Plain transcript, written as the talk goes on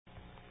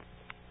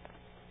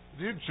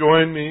Would you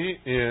join me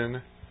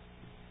in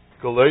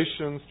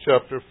Galatians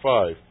chapter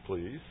 5,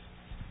 please?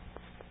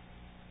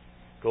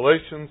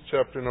 Galatians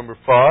chapter number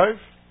 5,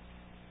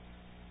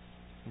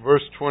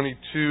 verse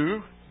 22.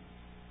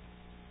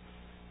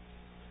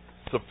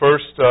 It's the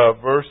first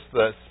verse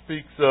that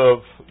speaks of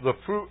the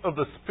fruit of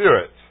the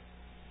Spirit.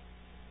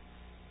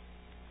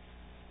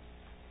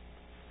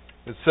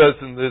 It says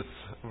in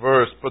this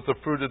verse, but the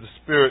fruit of the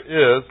Spirit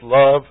is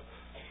love,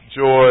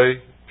 joy,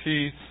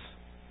 peace,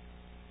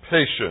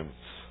 patience.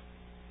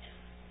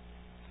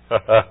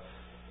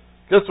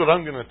 Guess what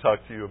I'm going to talk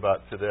to you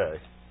about today?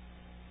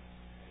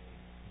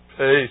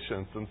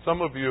 Patience. And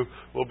some of you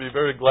will be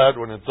very glad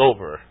when it's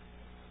over.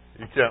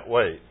 You can't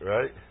wait,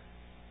 right?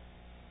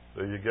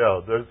 There you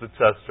go. There's the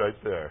test right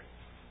there.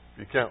 If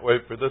you can't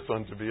wait for this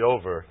one to be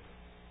over,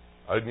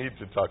 I need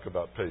to talk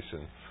about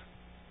patience.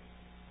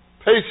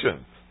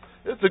 Patience.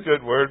 It's a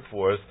good word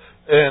for us.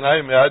 And I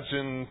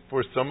imagine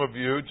for some of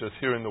you, just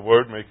hearing the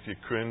word makes you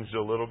cringe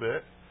a little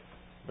bit.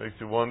 Makes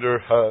you wonder,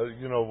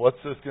 what's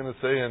this going to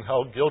say and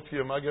how guilty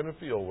am I going to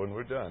feel when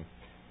we're done?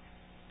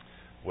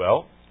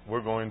 Well,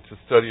 we're going to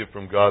study it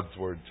from God's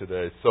Word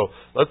today. So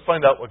let's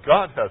find out what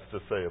God has to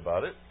say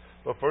about it.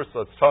 But first,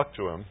 let's talk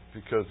to Him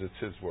because it's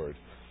His Word.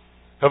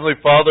 Heavenly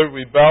Father,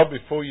 we bow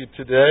before you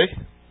today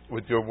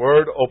with your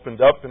Word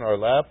opened up in our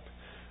lap.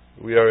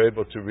 We are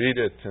able to read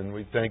it, and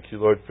we thank you,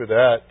 Lord, for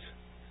that.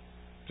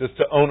 Just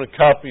to own a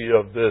copy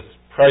of this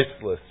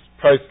priceless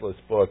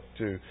book,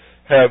 to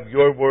have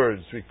your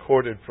words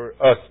recorded for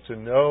us to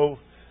know,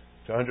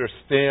 to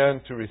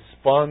understand, to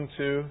respond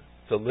to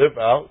live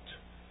out.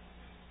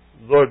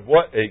 Lord,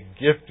 what a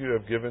gift you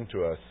have given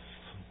to us.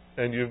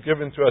 And you've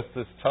given to us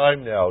this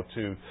time now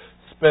to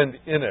spend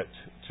in it,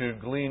 to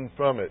glean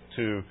from it,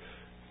 to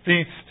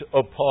feast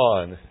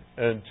upon,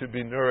 and to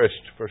be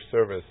nourished for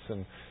service.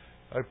 And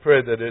I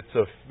pray that it's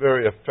a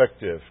very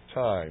effective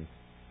time.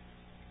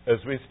 As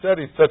we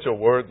study such a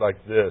word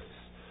like this,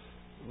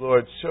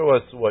 Lord, show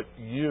us what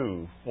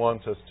you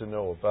want us to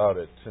know about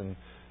it. And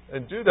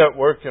do that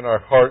work in our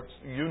hearts.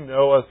 You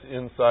know us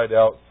inside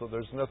out, so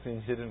there's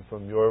nothing hidden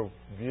from your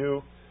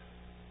view.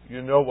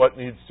 You know what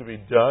needs to be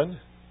done,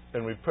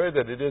 and we pray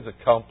that it is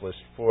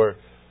accomplished. For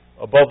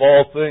above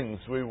all things,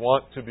 we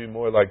want to be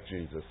more like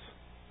Jesus.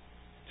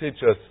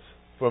 Teach us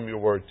from your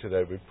word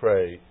today, we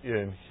pray,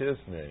 in His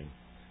name.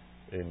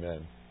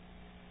 Amen.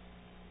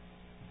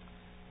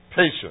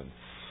 Patience.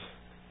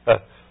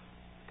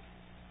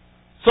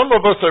 Some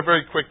of us are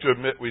very quick to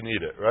admit we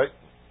need it, right?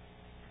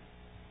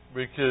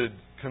 We could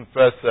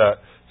confess that.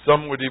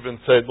 Some would even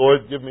say,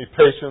 Lord, give me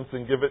patience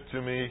and give it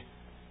to me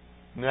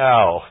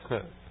now.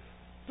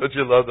 Don't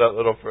you love that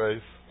little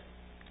phrase?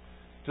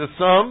 To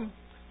some,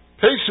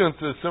 patience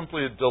is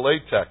simply a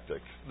delay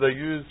tactic they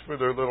use for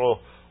their little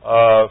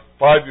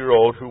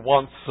 5-year-old who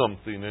wants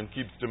something and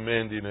keeps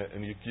demanding it,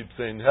 and you keep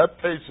saying, have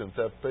patience,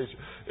 have patience.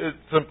 It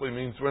simply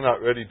means we're not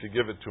ready to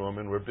give it to them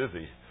and we're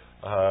busy.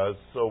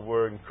 So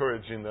we're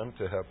encouraging them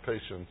to have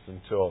patience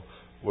until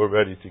we're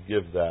ready to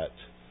give that.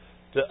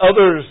 To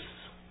others,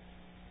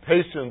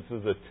 patience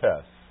is a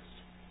test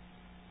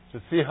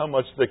to see how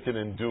much they can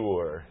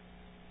endure.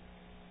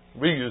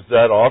 We use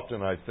that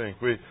often, I think.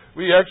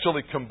 We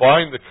actually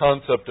combine the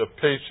concept of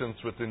patience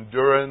with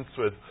endurance,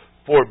 with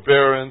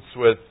forbearance,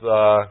 with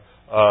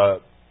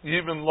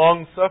even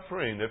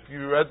long-suffering. If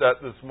you read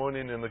that this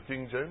morning in the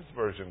King James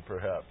Version,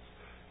 perhaps,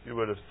 you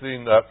would have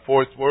seen that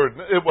fourth word.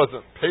 It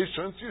wasn't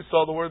patience. You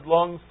saw the word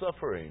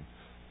long-suffering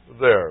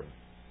there.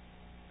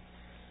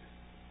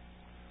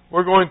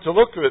 We're going to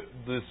look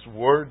at this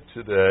word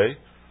today.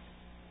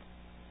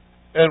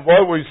 And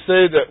while we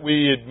say that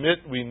we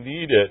admit we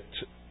need it,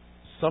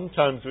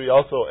 sometimes we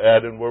also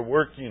add, and we're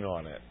working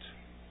on it.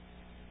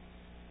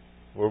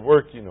 We're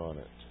working on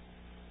it.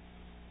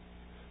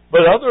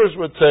 But others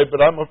would say, but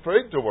I'm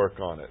afraid to work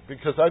on it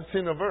because I've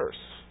seen a verse.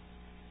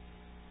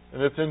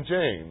 And it's in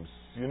James.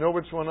 You know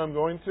which one I'm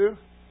going to?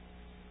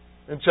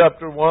 In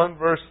chapter 1,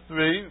 verse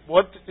 3,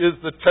 what is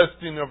the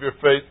testing of your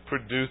faith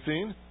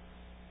producing?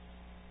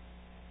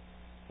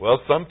 Well,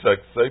 some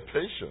texts say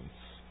patience.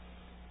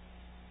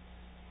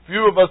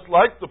 Few of us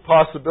like the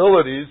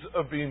possibilities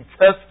of being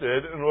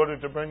tested in order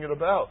to bring it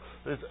about.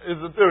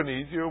 Isn't there an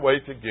easier way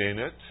to gain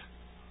it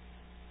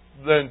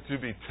than to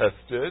be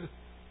tested?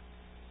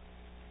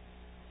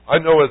 I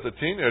know as a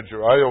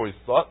teenager, I always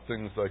thought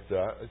things like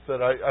that. I said,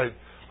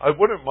 I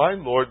wouldn't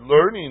mind, Lord,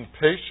 learning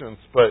patience,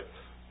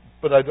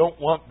 but I don't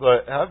want the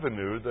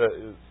avenue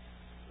that is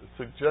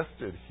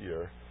suggested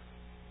here.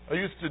 I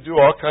used to do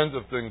all kinds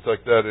of things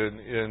like that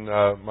in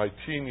my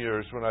teen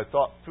years when I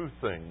thought through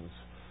things,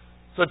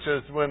 such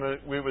as when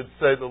we would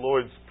say the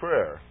Lord's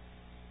Prayer.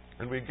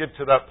 And we'd get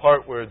to that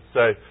part where it'd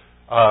say,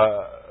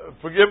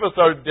 forgive us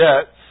our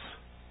debts.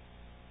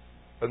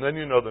 And then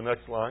you know the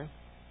next line.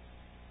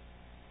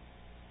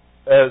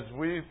 As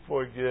we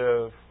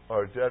forgive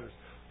our debtors.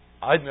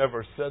 I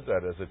never said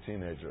that as a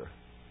teenager.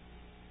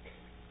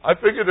 I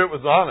figured it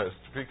was honest,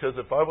 because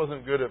if I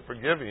wasn't good at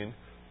forgiving,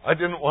 I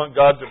didn't want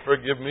God to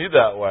forgive me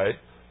that way.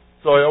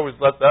 So I always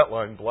let that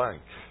line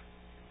blank.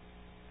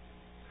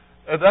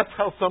 And that's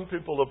how some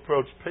people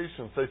approach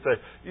patience. They say,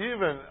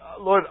 even,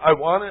 Lord, I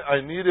want it,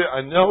 I need it, I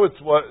know it's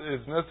what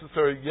is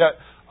necessary, yet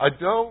I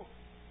don't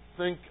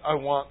think I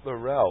want the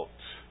route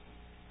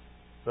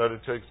that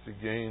it takes to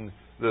gain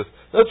this.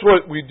 That's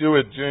what we do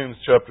at James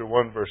chapter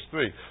 1, verse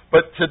 3.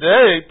 But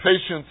today,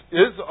 patience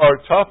is our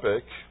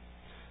topic,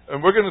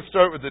 and we're going to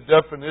start with the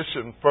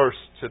definition first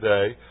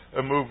today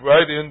and move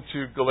right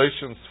into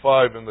Galatians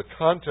 5 in the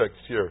context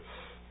here.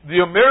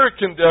 The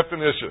American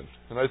definition,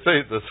 and I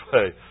say it this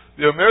way,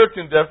 the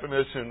American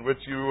definition, which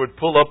you would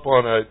pull up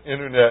on an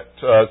internet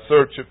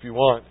search if you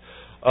want,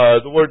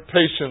 the word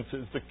patience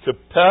is the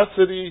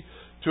capacity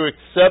to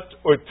accept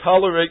or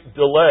tolerate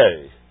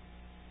delay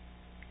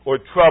or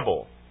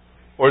trouble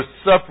or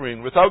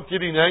suffering without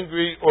getting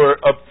angry or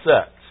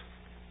upset.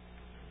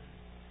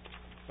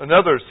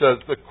 Another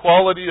says the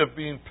quality of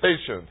being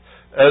patient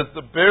as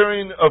the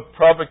bearing of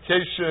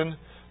provocation,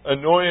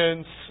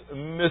 annoyance,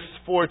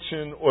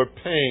 misfortune, or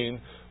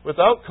pain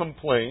without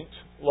complaint,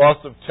 loss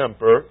of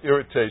temper,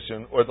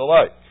 irritation, or the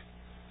like.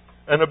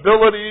 An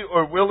ability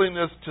or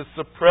willingness to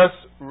suppress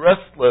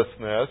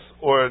restlessness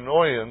or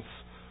annoyance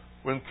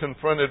when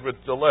confronted with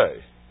delay.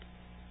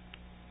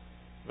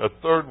 A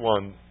third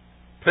one,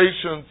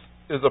 patience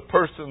is a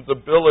person's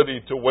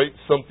ability to wait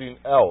something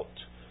out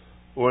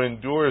or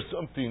endure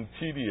something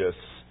tedious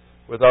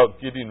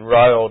without getting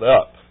riled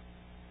up.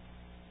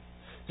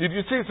 Did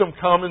you see some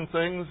common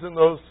things in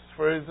those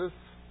phrases?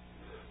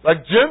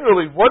 Like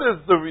generally, what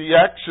is the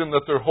reaction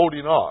that they're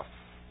holding off?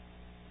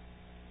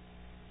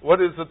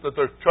 What is it that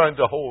they're trying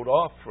to hold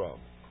off from?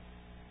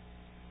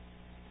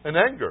 An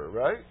anger,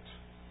 right?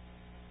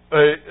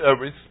 A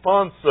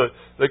response,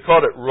 they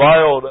call it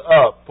riled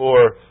up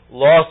or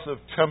loss of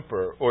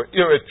temper or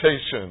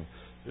irritation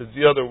is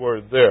the other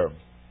word there.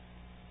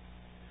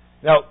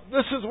 Now,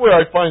 this is where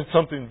I find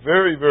something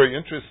very, very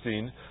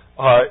interesting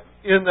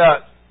in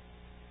that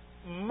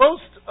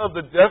most of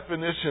the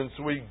definitions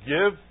we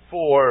give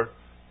for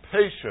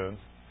patience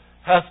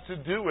has to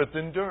do with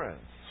endurance.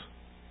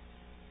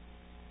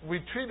 We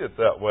treat it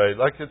that way,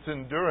 like it's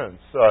endurance.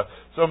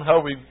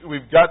 Somehow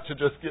we've got to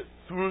just get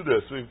through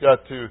this. We've got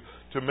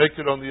to make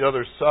it on the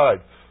other side.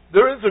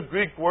 There is a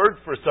Greek word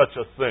for such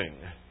a thing.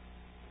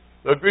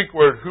 The Greek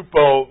word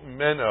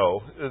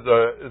hupomeno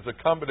is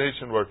a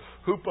combination word.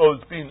 Hupo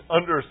is being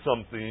under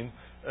something,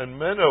 and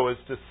meno is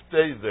to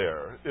stay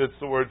there. It's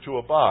the word to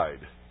abide.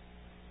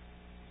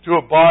 To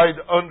abide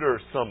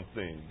under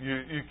something.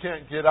 You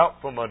can't get out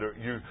from under it.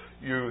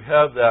 You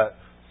have that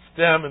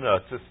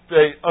stamina to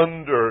stay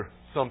under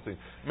something.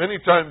 Many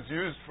times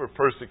used for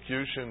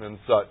persecution and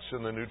such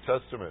in the New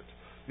Testament.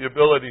 The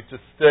ability to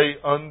stay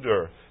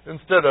under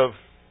instead of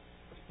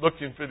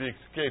looking for the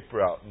escape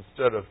route,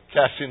 instead of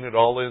cashing it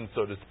all in,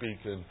 so to speak,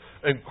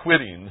 and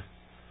quitting.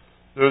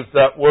 There's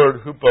that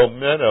word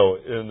hupomeno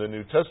in the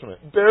New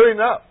Testament. Bearing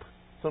up.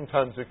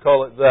 Sometimes we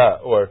call it that.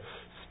 Or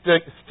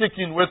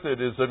sticking with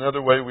it is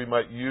another way we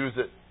might use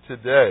it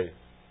today.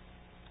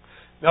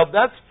 Now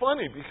that's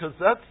funny because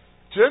that's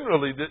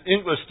generally the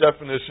English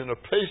definition of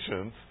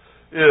patience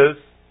is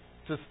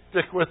to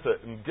stick with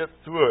it and get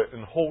through it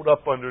and hold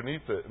up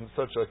underneath it and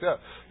such like that.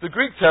 The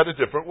Greeks had a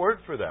different word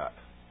for that.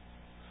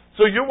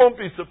 So you won't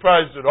be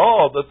surprised at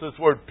all that this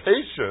word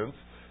patience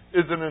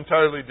is an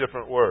entirely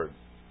different word.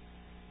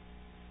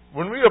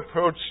 When we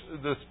approach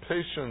this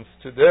patience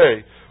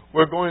today,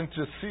 we're going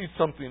to see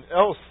something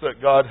else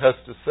that God has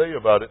to say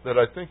about it that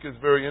I think is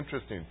very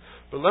interesting.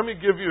 But let me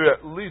give you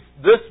at least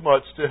this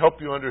much to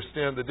help you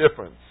understand the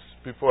difference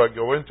before I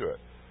go into it.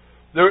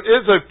 There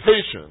is a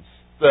patience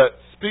that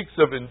speaks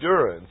of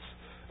endurance,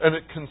 and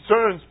it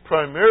concerns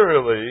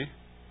primarily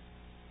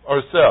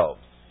ourselves.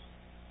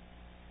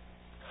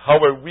 How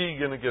are we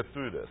going to get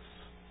through this?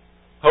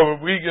 How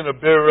are we going to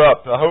bear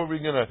up? How are we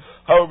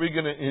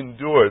going to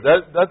endure?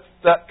 That's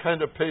that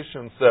kind of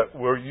patience that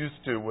we're used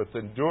to with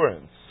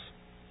endurance.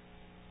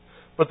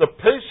 But the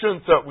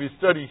patience that we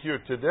study here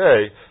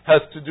today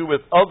has to do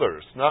with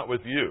others, not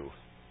with you.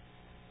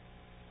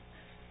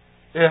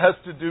 It has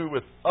to do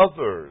with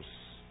others.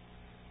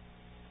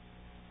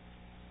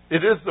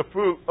 It is the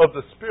fruit of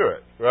the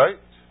Spirit, right?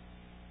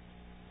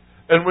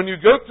 And when you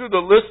go through the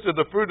list of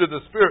the fruit of the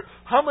Spirit,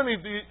 how many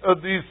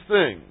of these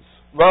things,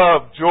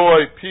 love,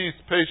 joy, peace,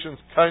 patience,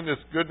 kindness,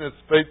 goodness,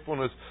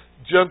 faithfulness,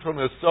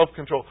 gentleness,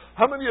 self-control,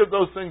 how many of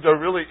those things are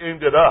really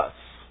aimed at us?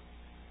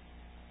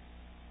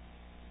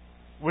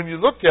 When you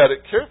look at it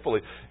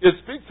carefully, it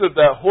speaks of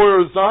that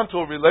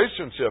horizontal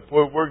relationship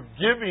where we're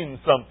giving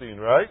something,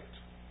 right?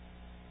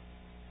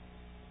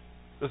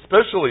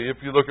 Especially if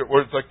you look at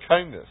words like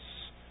kindness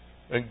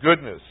and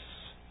goodness,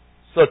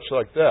 such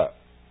like that.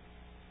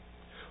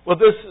 Well,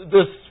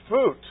 this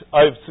fruit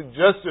I've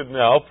suggested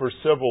now for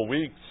several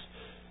weeks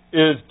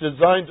is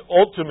designed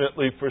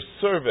ultimately for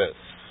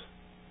service.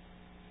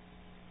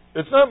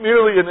 It's not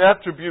merely an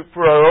attribute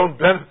for our own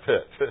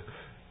benefit.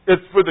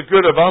 It's for the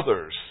good of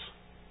others.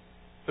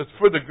 It's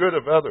for the good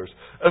of others.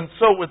 And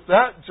so with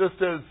that,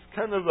 just as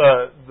kind of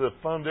the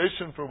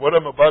foundation for what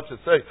I'm about to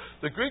say,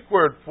 the Greek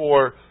word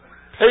for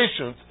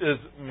patience is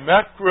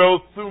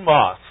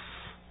makrothumos.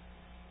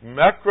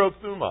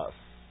 Macrothumos.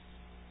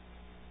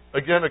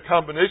 Again, a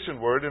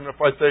combination word, and if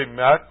I say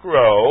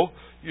macro,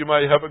 you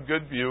might have a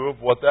good view of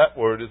what that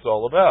word is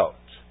all about.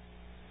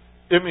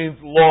 It means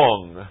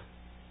long.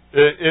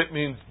 It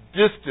means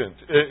distant.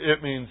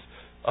 It means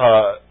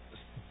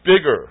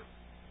bigger.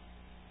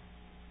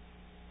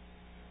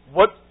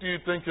 What do you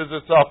think is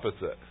its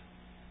opposite?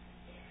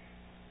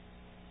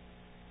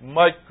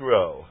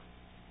 Micro.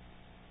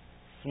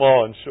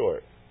 Small and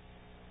short.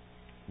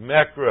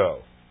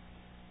 Macro.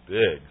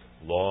 Big,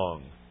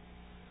 long.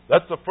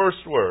 That's the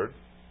first word,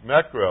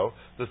 macro.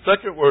 The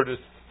second word is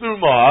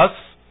thumos.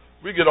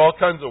 We get all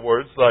kinds of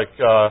words like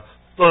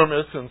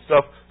thermos and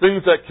stuff,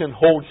 things that can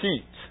hold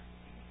heat.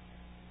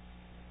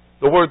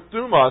 The word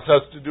thumos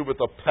has to do with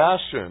a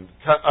passion,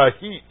 a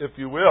heat, if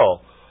you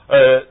will,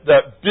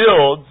 that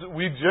builds.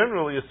 We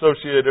generally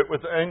associate it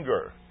with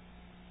anger.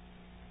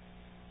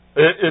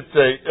 It's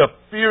a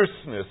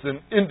fierceness, an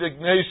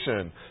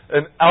indignation,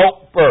 an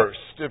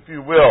outburst, if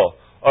you will.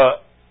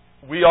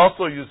 We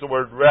also use the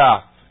word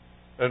wrath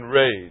and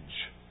rage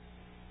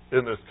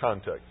in this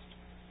context.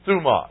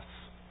 Thumos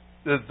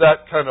is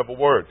that kind of a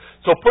word.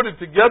 So put it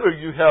together,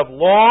 you have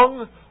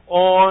long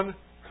on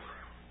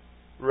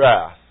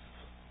wrath.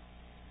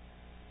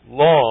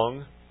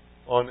 Long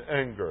on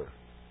anger.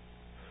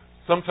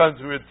 Sometimes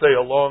we would say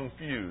a long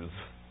fuse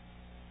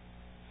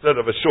instead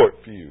of a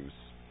short fuse.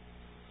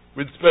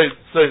 We'd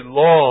say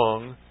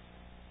long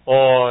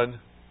on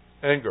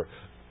anger.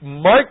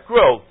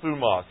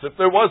 Microthumos, if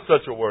there was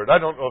such a word. I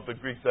don't know if the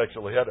Greeks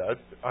actually had it.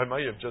 I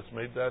might have just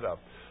made that up.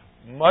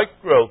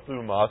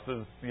 Microthumos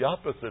is the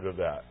opposite of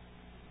that.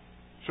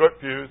 Short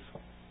fuse.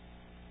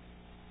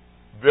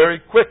 Very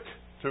quick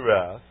to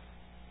wrath.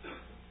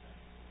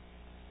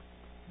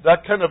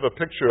 That kind of a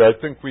picture I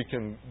think we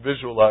can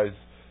visualize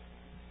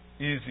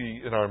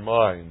easy in our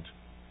mind.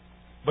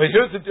 But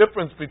here's the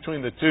difference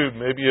between the two.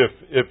 Maybe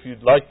if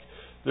you'd like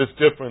this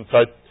difference,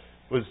 I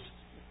was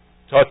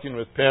talking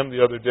with Pam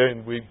the other day,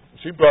 and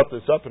she brought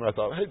this up, and I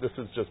thought, hey, this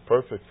is just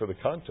perfect for the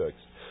context.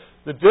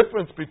 The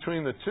difference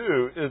between the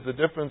two is the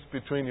difference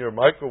between your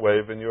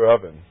microwave and your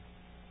oven.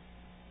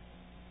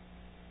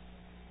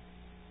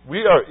 We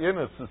are in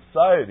a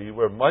society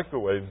where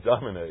microwaves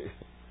dominate.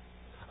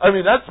 I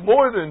mean, that's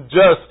more than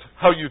just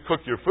how you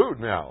cook your food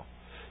now.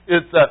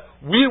 It's that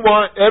we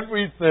want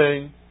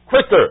everything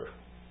quicker.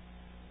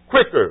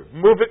 Quicker.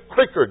 Move it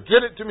quicker.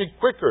 Get it to me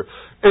quicker.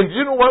 And do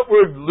you know what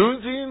we're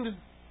losing?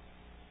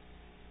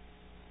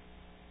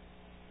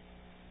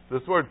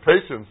 This word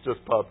patience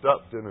just popped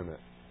up, didn't it?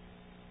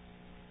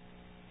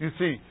 You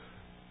see,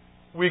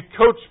 we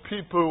coach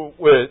people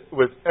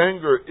with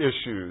anger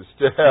issues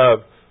to have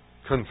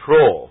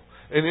control.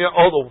 And yet,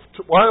 all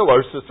the while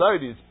our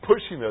society is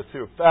pushing us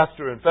here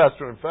faster and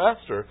faster and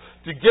faster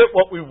to get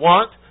what we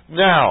want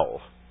now.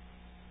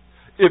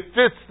 It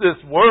fits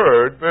this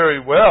word very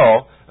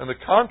well, and the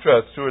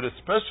contrast to it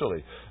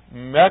especially.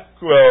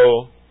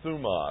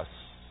 Macrothumos.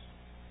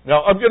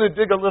 Now, I'm going to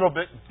dig a little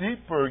bit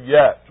deeper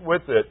yet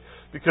with it,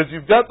 because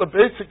you've got the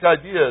basic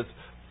ideas,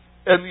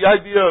 and the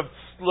idea of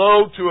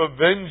slow to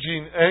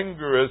avenging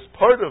anger is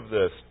part of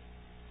this.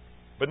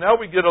 But now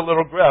we get a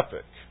little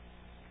graphic.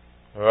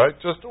 All right,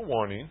 just a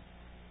warning.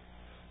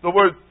 The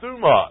word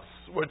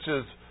thumos, which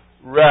is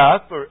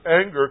wrath or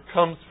anger,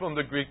 comes from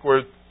the Greek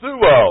word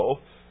thuo,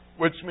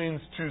 which means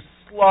to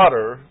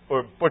slaughter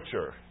or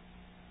butcher.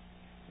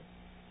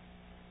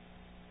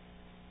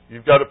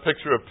 You've got a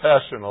picture of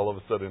passion all of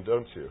a sudden,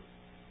 don't you?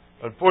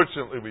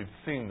 Unfortunately, we've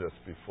seen this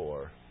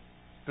before.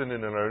 It's been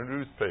in our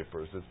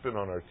newspapers. It's been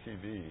on our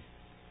TV.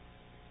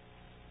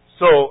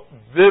 So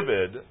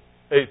vivid,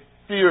 a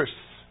fierce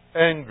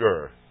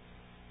anger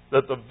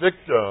that the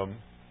victim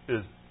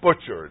is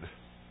butchered,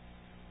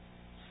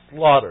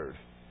 slaughtered.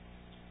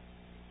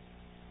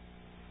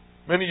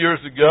 Many years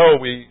ago,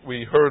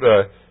 we heard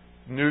a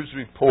news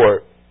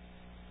report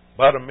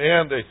about a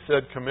man they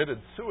said committed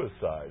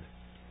suicide.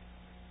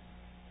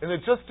 And it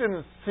just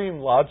didn't seem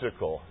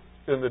logical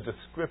in the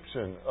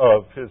description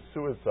of his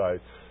suicide.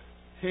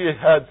 He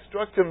had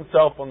struck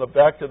himself on the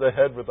back of the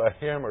head with a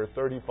hammer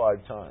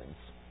 35 times.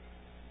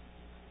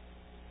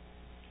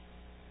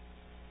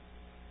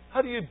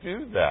 How do you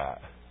do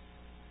that?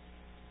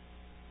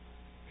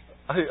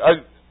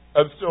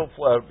 I'm still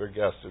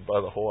flabbergasted by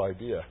the whole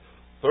idea.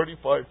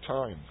 35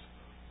 times.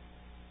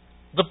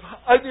 The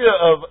idea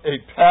of a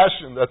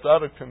passion that's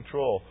out of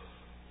control.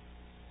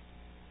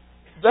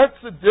 That's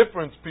the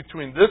difference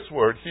between this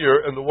word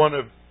here and the one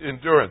of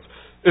endurance.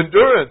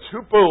 Endurance,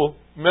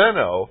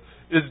 hupomeno,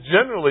 is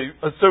generally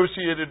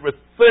associated with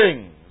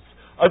things.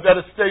 I've got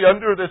to stay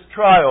under this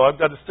trial. I've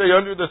got to stay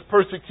under this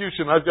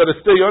persecution. I've got to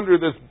stay under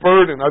this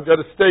burden. I've got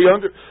to stay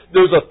under...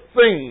 There's a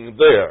thing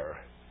there.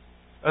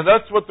 And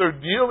that's what they're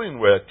dealing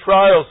with.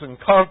 Trials and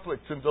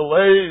conflicts and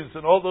delays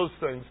and all those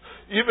things.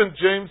 Even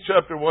James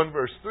chapter 1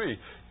 verse 3.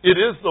 It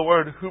is the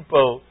word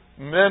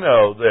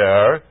hupomeno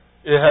there.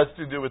 It has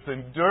to do with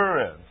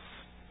endurance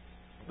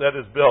that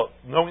is built.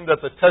 Knowing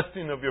that the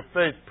testing of your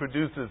faith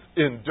produces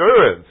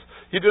endurance.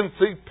 He didn't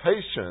say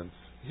patience.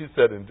 He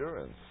said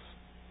endurance.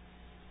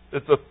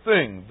 It's a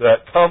thing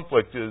that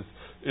conflict is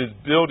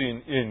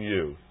building in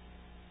you.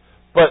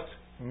 But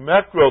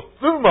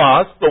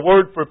macrothumos, the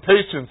word for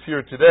patience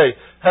here today,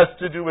 has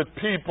to do with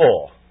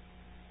people.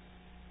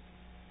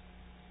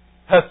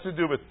 Has to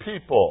do with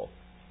people.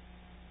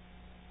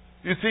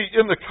 You see,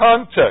 in the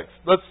context,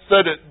 let's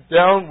set it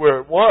down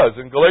where it was.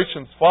 In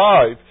Galatians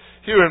 5,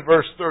 here in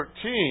verse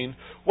 13,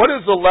 what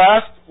is the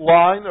last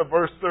line of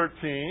verse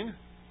 13?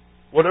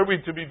 What are we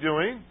to be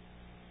doing?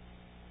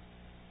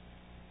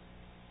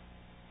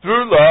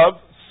 Through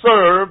love,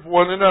 serve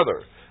one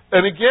another.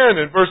 And again,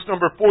 in verse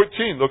number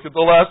 14, look at the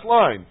last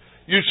line.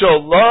 You shall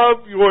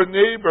love your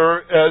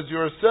neighbor as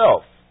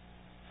yourself.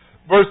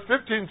 Verse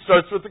 15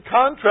 starts with the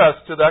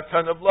contrast to that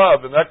kind of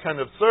love and that kind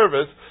of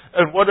service.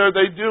 And what are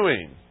they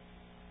doing?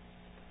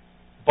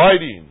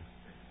 Biting,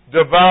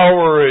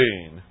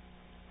 devouring,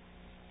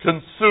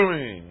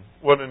 consuming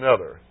one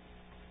another.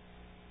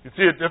 You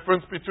see a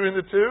difference between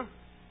the two?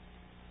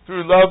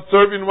 Through love,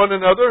 serving one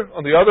another.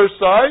 On the other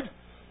side,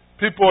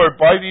 people are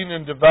biting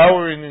and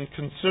devouring and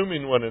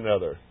consuming one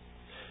another.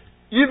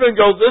 Even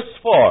go this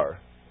far.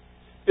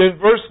 In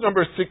verse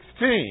number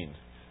 16,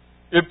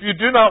 if you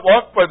do not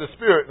walk by the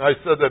Spirit, and I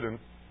said that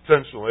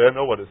intentionally, I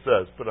know what it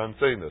says, but I'm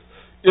saying this.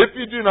 If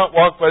you do not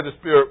walk by the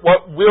Spirit,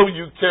 what will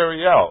you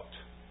carry out?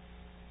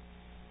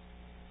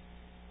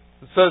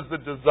 It says the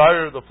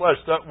desire of the flesh.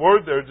 That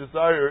word there,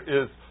 desire,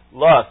 is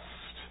lust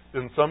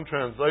in some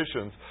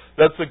translations.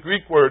 That's the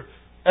Greek word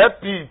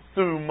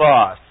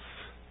epithumos.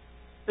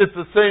 It's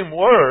the same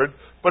word,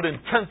 but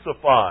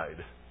intensified.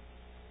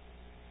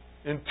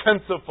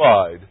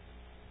 Intensified.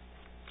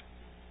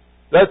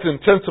 That's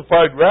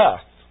intensified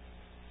wrath.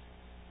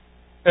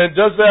 And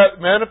does that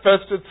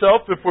manifest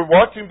itself if we're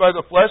walking by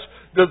the flesh?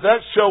 Does that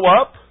show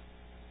up?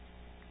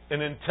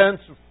 An intense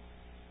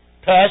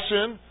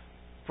passion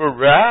for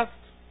wrath?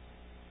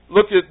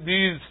 Look at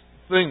these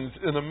things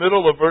in the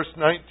middle of verse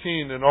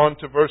 19 and on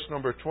to verse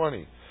number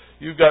 20.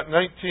 You've got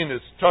 19,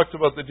 it talks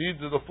about the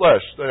deeds of the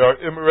flesh. They are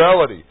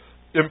immorality,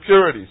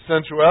 impurity,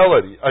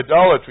 sensuality,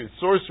 idolatry,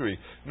 sorcery.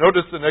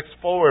 Notice the next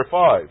 4 or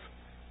 5.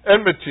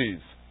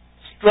 Enmities,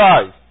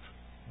 strife,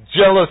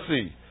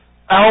 jealousy,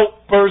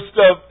 outburst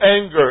of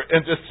anger,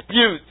 and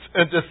disputes,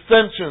 and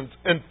dissensions,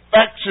 and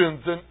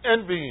factions, and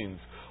envyings.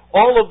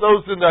 All of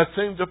those in that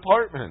same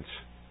department.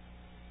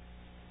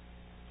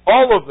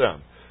 All of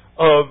them.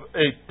 Of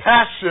a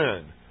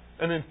passion,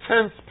 an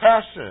intense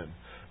passion.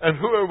 And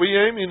who are we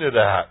aiming it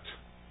at?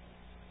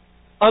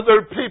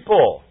 Other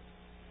people.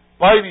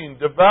 Biting,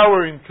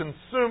 devouring,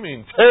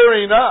 consuming,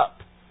 tearing up.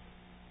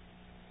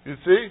 You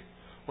see?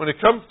 When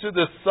it comes to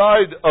this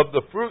side of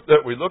the fruit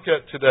that we look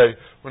at today,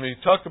 when we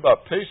talk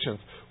about patience,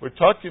 we're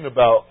talking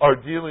about our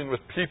dealing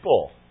with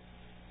people.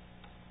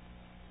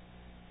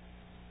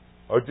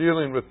 Our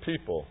dealing with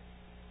people.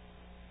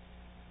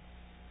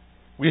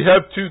 We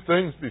have 2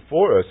 things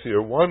before us here.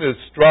 One is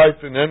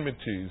strife and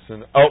enmities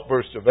and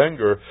outbursts of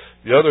anger.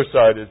 The other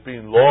side is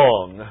being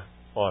long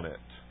on it.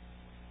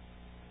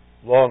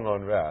 Long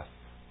on wrath.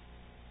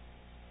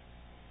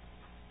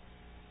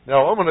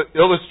 Now, I'm going to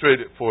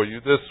illustrate it for you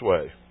this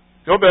way.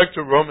 Go back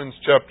to Romans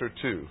chapter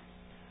 2.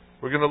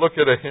 We're going to look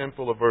at a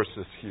handful of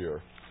verses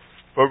here.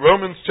 But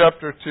Romans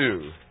chapter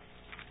 2.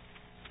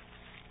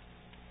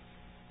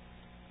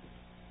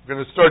 We're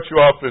going to start you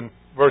off in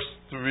verse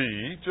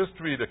 3. Just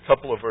read a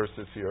couple of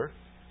verses here.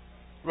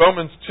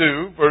 Romans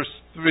 2, verse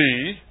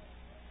 3.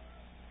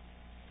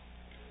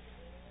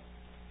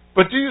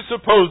 But do you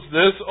suppose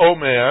this, O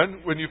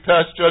man, when you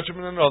pass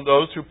judgment on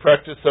those who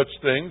practice such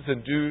things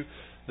and do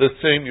the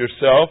same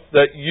yourself,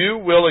 that you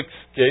will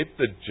escape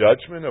the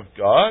judgment of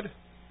God?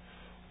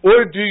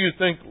 Or do you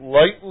think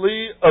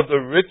lightly of the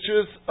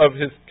riches of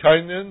his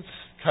kindness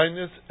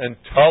and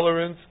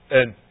tolerance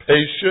and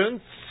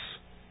patience?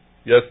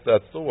 Yes,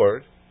 that's the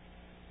word.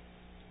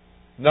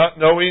 Not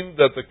knowing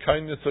that the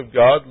kindness of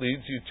God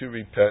leads you to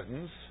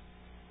repentance,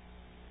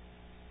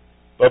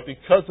 but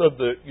because of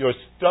your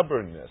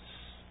stubbornness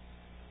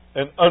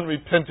and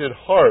unrepented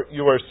heart,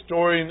 you are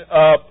storing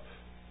up,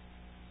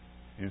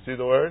 you see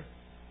the word?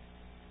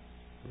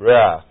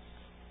 Wrath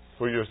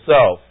for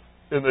yourself.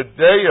 In the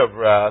day of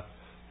wrath,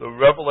 the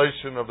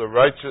revelation of the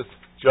righteous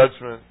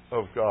judgment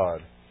of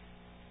God.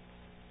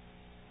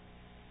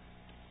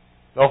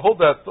 Now hold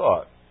that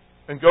thought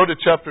and go to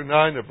chapter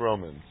 9 of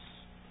Romans.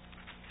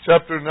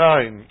 Chapter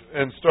 9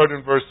 and start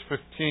in verse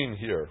 15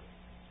 here.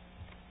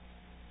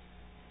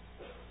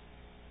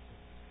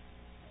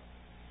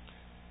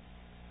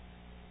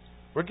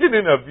 We're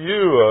getting a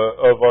view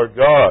of our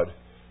God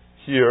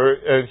here,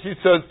 and he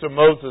says to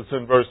Moses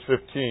in verse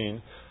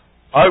 15,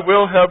 I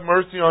will have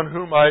mercy on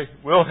whom I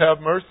will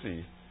have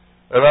mercy,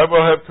 and I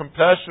will have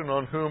compassion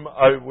on whom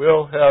I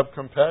will have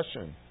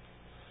compassion.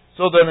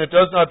 So then it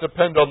does not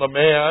depend on the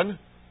man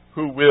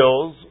who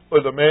wills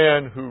or the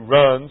man who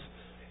runs,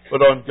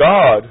 but on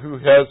God who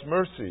has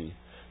mercy.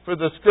 For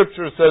the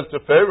Scripture says to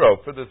Pharaoh,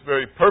 for this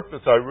very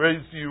purpose I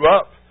raised you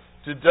up,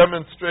 to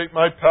demonstrate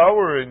my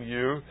power in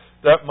you,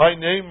 that my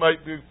name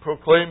might be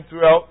proclaimed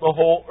throughout the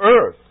whole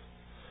earth.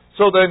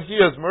 So then he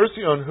has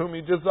mercy on whom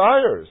he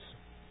desires,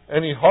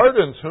 and he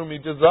hardens whom he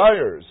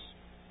desires.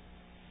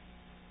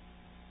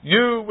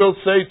 You will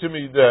say to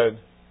me then,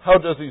 how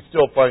does he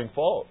still find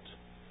fault?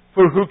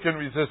 For who can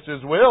resist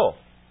his will?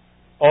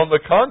 On the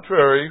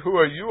contrary, who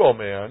are you, O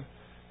man,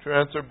 to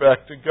answer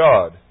back to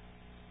God?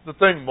 The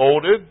thing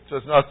molded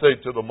does not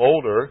say to the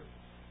molder,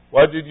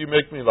 why did you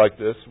make me like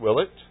this, will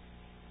it?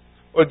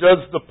 Or does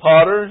the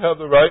potter have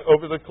the right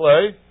over the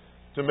clay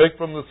to make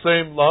from the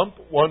same lump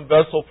one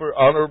vessel for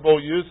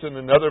honorable use and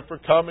another for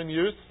common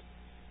use?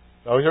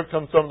 Now here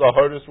come some of the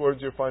hardest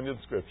words you'll find in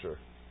Scripture.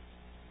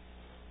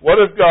 What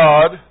if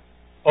God,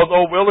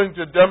 although willing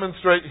to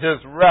demonstrate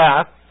His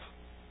wrath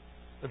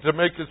and to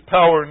make His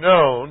power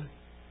known,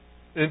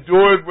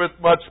 endured with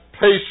much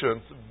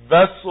patience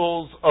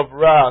vessels of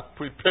wrath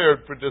prepared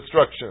for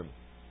destruction?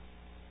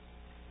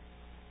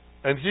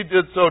 And He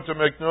did so to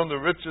make known the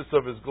riches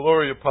of His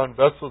glory upon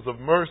vessels of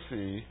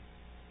mercy,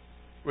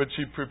 which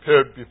He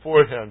prepared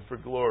beforehand for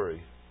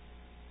glory.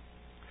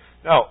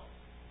 Now,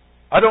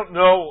 I don't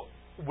know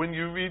when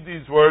you read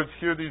these words,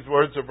 hear these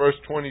words of verse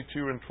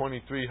 22 and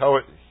 23, how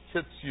it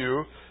hits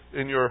you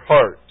in your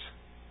heart.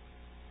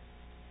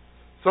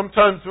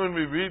 Sometimes when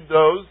we read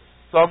those,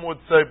 some would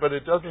say, but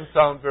it doesn't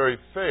sound very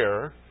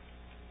fair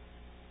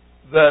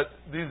that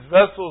these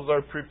vessels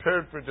are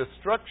prepared for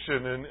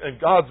destruction and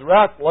God's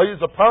wrath lays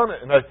upon it.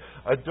 And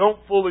I don't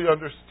fully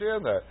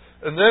understand that.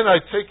 And then I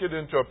take it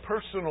into a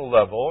personal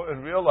level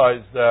and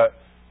realize that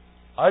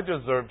I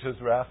deserved His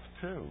wrath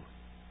too.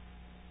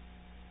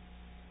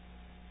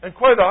 And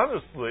quite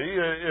honestly,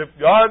 if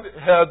God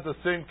had the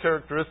same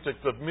characteristics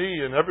of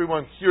me, and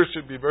everyone here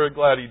should be very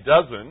glad He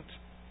doesn't,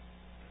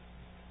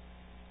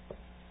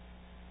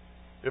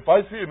 if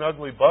I see an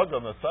ugly bug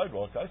on the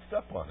sidewalk, I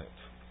step on it.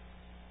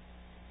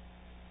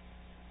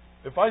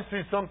 If I see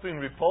something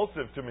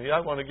repulsive to me, I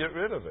want to get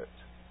rid of it.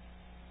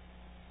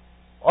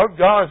 Our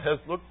God has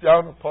looked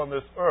down upon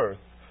this earth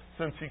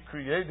since He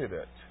created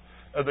it.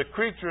 And the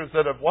creatures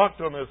that have walked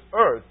on this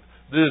earth,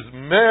 these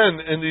men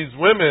and these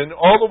women,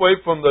 all the way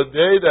from the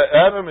day that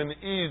Adam and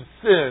Eve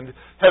sinned,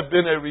 have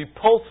been a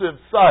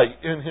repulsive sight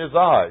in His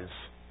eyes.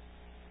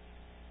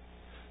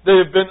 They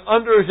have been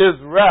under His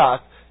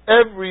wrath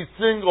every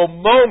single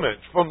moment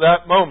from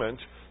that moment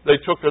they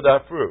took of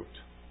that fruit.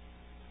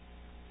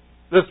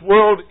 This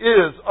world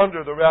is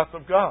under the wrath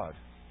of God.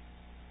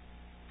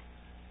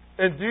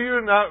 And do you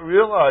not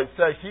realize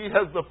that He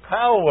has the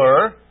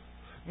power,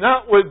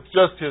 not with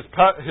just His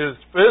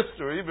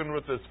fist or even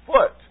with His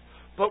foot,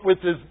 but with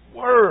His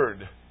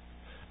word?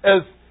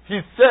 As He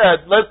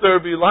said, let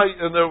there be light,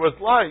 and there was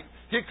light.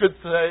 He could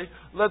say,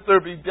 let there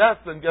be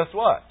death, and guess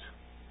what?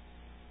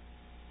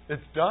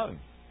 It's done.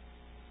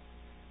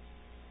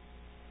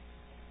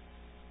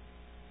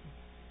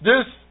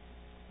 This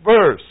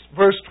verse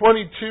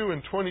 22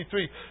 and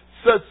 23,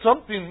 says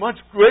something much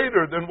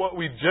greater than what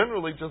we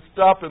generally just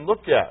stop and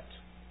look at.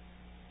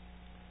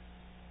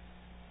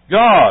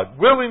 God,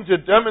 willing to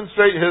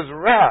demonstrate His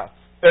wrath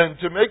and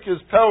to make His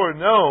power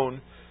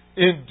known,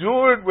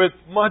 endured with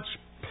much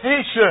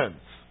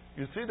patience.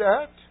 You see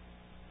that?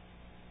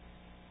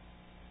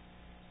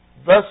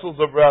 Vessels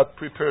of wrath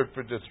prepared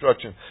for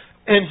destruction.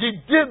 And He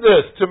did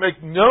this to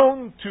make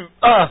known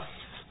to us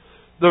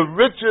the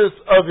riches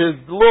of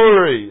His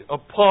glory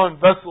upon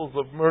vessels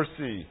of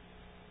mercy,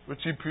 which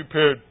He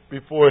prepared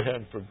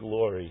beforehand for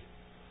glory.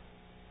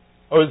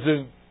 I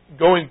was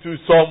going through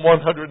Psalm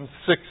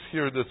 106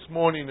 here this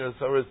morning as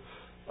I was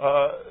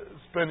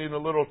spending a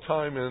little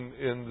time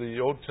in the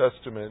Old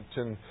Testament,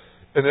 and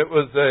it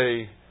was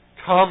a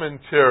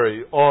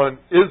commentary on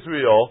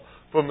Israel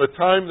from the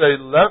time they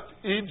left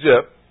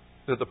Egypt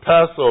at the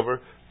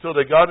Passover till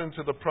they got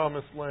into the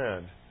Promised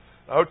Land.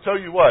 I'll tell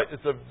you what,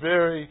 it's a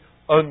very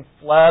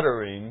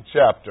unflattering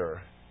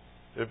chapter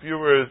if you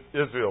were an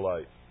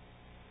Israelite.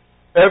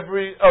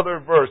 Every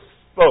other verse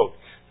spoke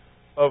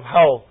of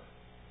how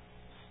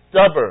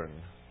stubborn,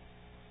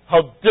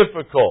 how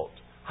difficult,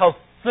 how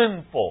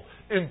sinful,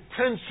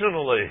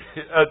 intentionally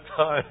at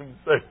times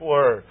they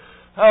were,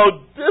 how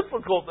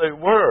difficult they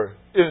were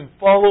in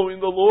following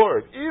the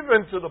Lord,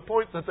 even to the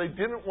point that they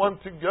didn't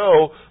want to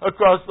go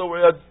across the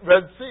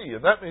Red Sea.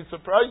 And that may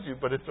surprise you,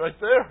 but it's right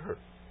there.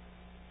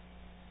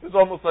 It's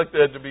almost like they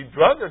had to be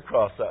dragged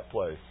across that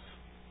place.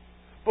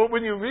 But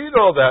when you read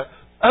all that,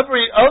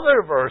 every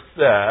other verse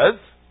says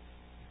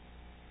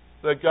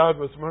that God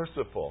was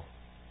merciful,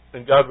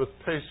 and God was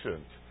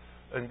patient,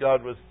 and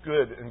God was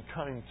good and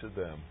kind to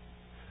them.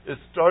 It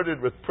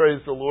started with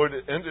praise the Lord,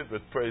 it ended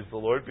with praise the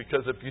Lord,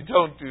 because if you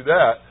don't do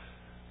that,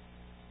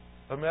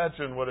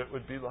 imagine what it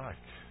would be like.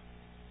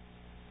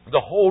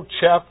 The whole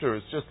chapter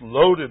is just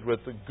loaded with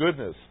the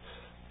goodness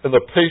and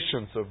the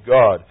patience of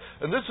God.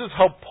 And this is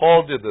how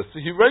Paul did this.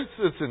 He writes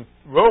this in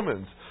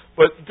Romans,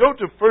 but go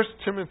to 1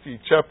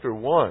 Timothy chapter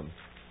 1.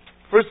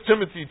 1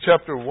 Timothy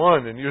chapter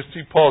 1, and you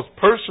see Paul's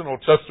personal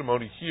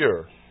testimony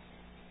here.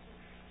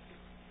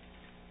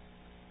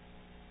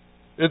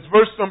 It's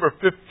verse number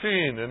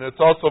 15, and it's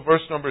also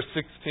verse number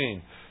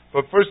 16.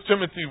 But 1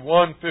 Timothy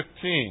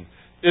 1:15,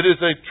 it is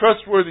a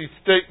trustworthy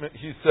statement,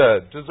 he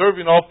said,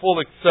 deserving all full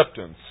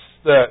acceptance,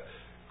 that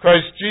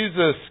Christ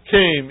Jesus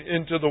came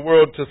into the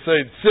world to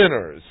save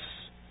sinners,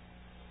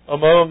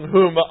 among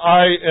whom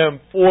I am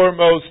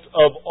foremost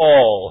of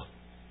all.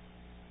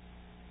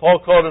 Paul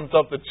called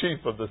himself the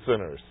chief of the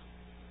sinners.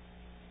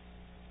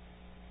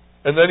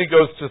 And then he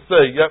goes to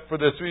say, yet for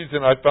this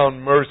reason I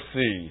found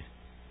mercy,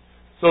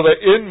 so that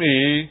in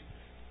me,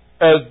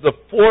 as the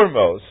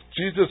foremost,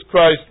 Jesus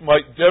Christ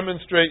might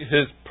demonstrate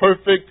His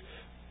perfect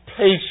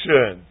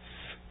patience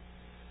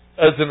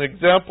as an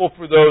example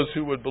for those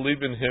who would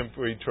believe in Him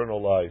for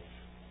eternal life.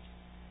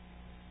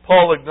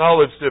 Paul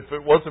acknowledged if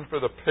it wasn't for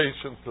the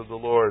patience of the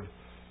Lord,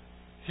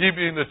 He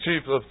being the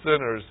chief of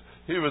sinners,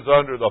 he was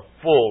under the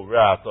full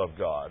wrath of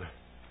God.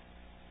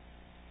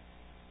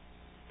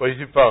 But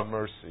he found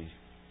mercy.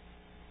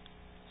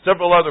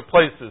 Several other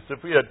places.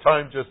 If we had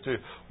time just to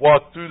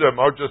walk through them,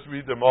 I'll just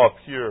read them off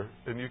here,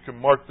 and you can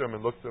mark them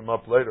and look them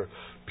up later.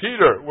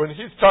 Peter, when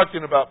he's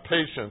talking about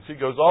patience, he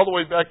goes all the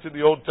way back to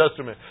the Old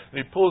Testament,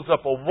 and he pulls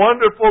up a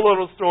wonderful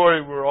little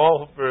story we're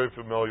all very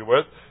familiar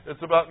with.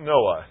 It's about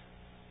Noah.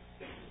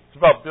 It's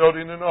about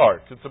building an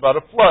ark. It's about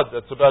a flood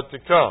that's about to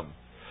come.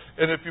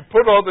 And if you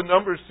put all the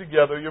numbers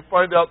together, you'll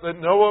find out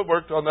that Noah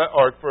worked on that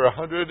ark for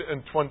 120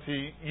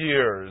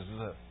 years.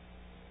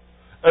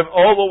 And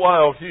all the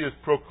while, he is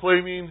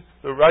proclaiming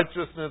the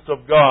righteousness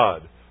of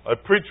God. A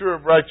preacher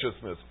of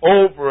righteousness.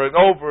 Over and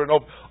over and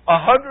over.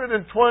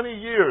 120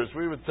 years.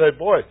 We would say,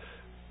 boy,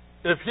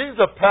 if he's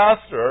a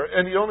pastor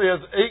and he only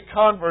has 8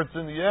 converts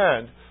in the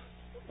end,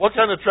 what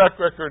kind of track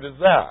record is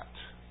that?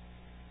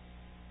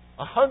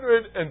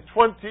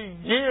 120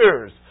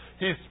 years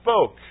he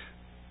spoke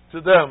to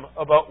them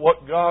about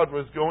what God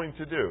was going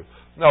to do.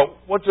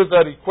 Now, what does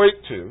that equate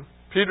to?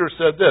 Peter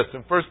said this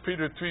in 1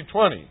 Peter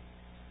 3:20.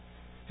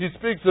 He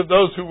speaks of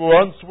those who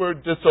once were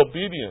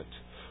disobedient,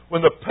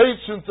 when the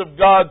patience of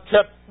God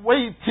kept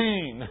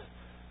waiting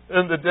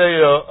in the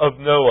day of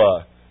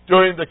Noah,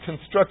 during the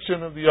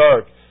construction of the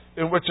ark,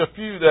 in which a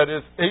few, that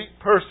is, 8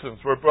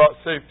 persons, were brought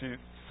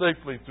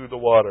safely through the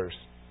waters.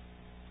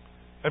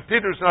 And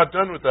Peter's not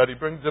done with that. He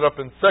brings it up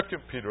in 2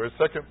 Peter, his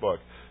second book,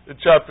 in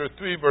chapter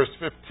 3, verse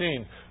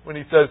 15, when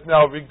he says,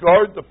 now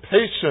regard the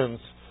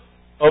patience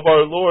of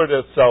our Lord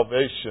as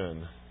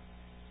salvation.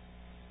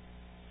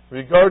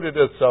 Regard it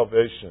as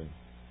salvation.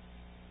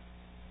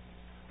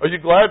 Are you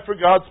glad for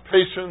God's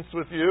patience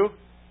with you?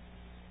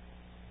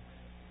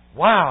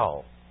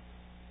 Wow.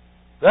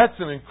 That's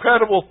an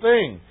incredible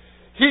thing.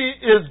 He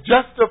is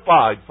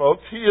justified,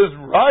 folks. He is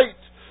right.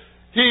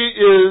 He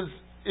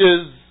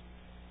is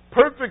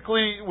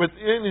perfectly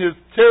within His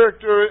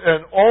character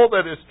and all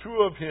that is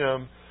true of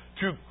Him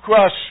to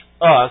crush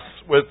us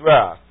with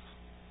wrath.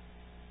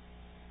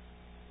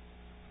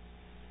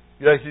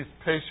 Yet He's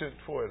patient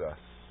toward us.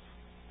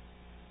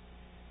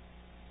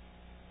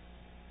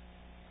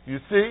 You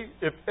see,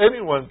 if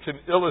anyone can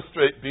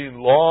illustrate being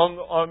long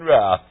on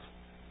wrath,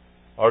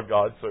 our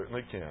God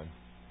certainly can.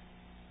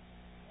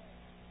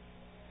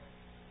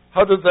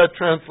 How does that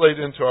translate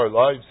into our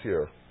lives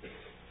here?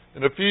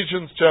 In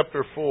Ephesians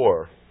chapter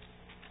 4.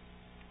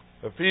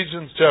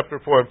 Ephesians chapter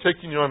 4. I'm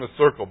taking you on a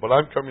circle, but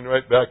I'm coming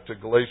right back to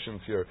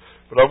Galatians here.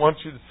 But I want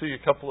you to see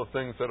a couple of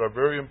things that are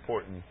very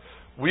important.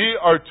 We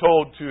are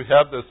told to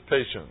have this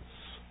patience.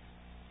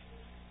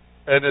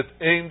 And it's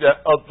aimed at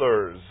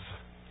others.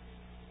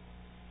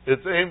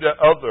 It's aimed at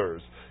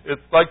others.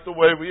 It's like the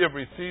way we have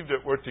received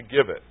it, we're to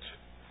give it.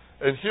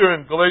 And here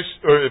in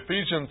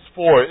Ephesians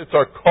 4, it's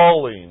our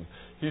calling.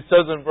 He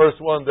says in verse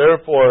 1,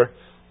 therefore,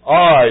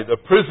 I, the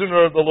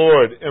prisoner of the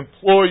Lord,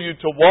 implore you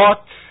to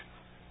walk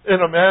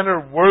in a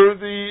manner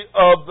worthy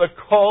of the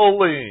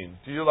calling.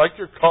 Do you like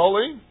your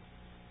calling?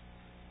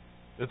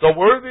 It's a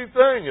worthy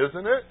thing,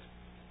 isn't it?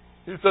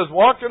 He says,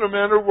 walk in a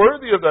manner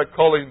worthy of that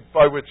calling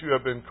by which you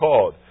have been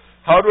called.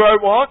 How do I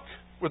walk?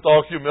 With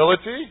all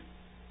humility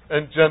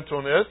and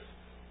gentleness,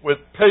 with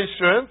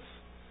patience,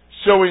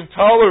 showing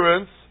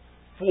tolerance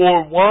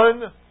for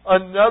one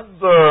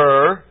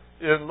another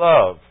in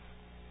love,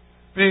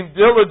 being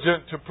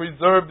diligent to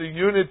preserve the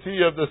unity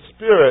of the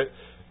Spirit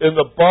in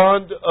the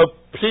bond of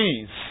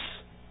peace,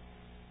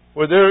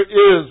 where there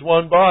is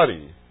one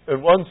body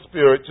and one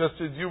Spirit,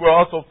 just as you were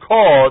also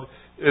called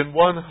in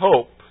one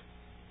hope.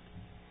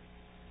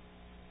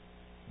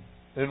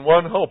 In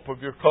one hope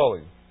of your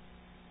calling.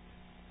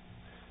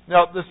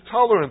 Now, this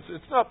tolerance,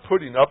 it's not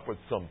putting up with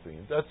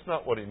something. That's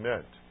not what he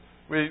meant.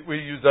 We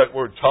use that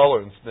word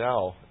tolerance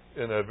now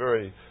in a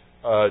very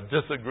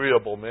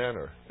disagreeable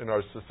manner in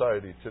our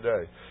society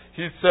today.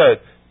 He said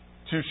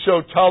to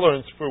show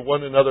tolerance for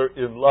one another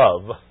in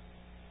love.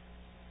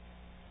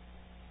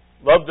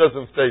 Love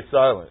doesn't stay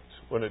silent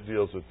when it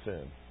deals with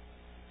sin.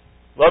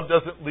 Love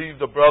doesn't leave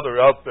the brother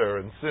out there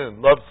in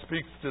sin. Love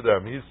speaks to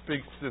them. He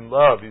speaks in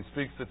love. He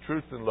speaks the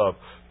truth in love.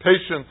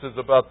 Patience is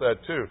about that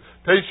too.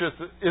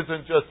 Patience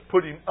isn't just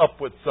putting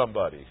up with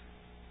somebody.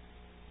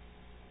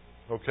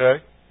 Okay?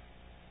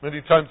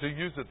 Many times you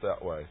use it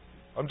that way.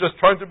 I'm just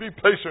trying to be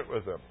patient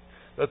with him.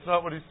 That's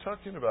not what he's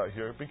talking about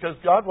here, because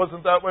God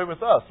wasn't that way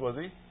with us, was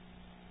he?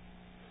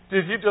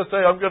 Did he just say,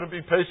 I'm going to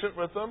be patient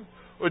with them?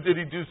 Or did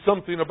he do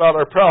something about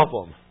our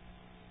problem?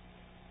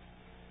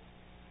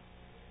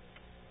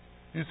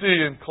 You see,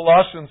 in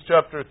Colossians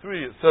chapter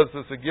 3, it says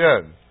this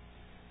again.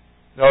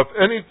 Now, if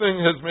anything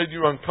has made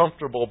you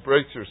uncomfortable,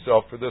 brace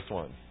yourself for this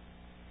one.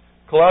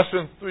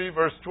 Colossians 3,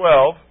 verse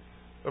 12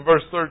 and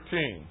verse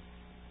 13.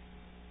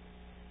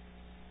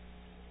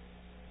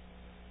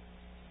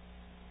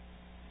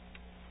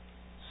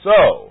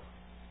 So,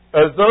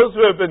 as those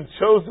who have been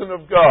chosen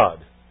of God,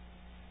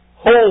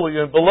 holy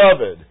and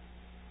beloved,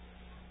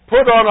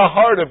 put on a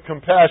heart of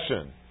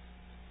compassion,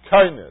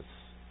 kindness,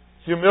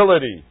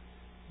 humility,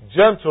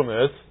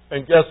 gentleness,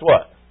 and guess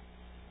what?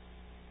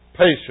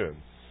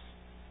 Patience.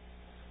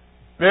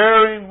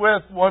 Bearing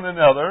with one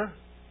another.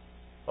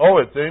 Oh,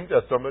 it's aimed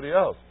at somebody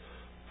else.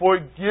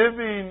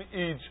 Forgiving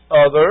each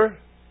other.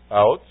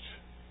 Ouch.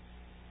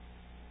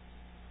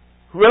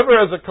 Whoever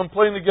has a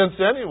complaint against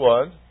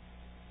anyone.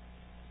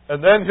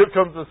 And then here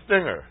comes the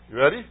stinger. You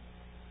ready?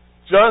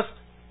 Just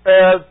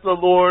as the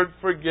Lord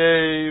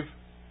forgave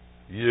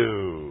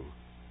you.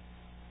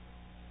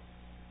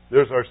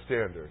 There's our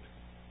standard.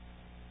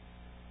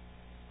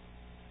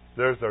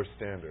 There's our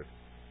standard.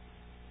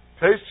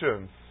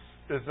 Patience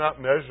is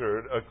not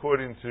measured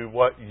according to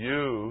what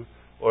you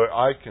or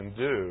I can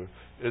do.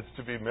 It's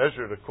to be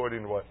measured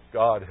according to what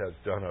God has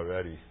done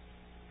already.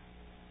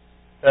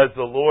 As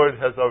the Lord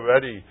has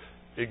already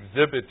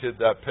exhibited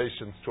that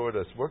patience toward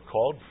us, we're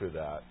called for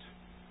that,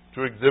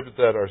 to exhibit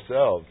that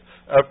ourselves.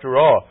 After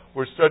all,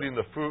 we're studying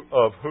the fruit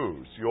of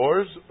whose?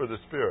 Yours or the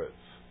Spirit's?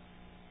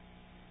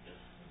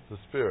 The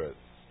Spirit's.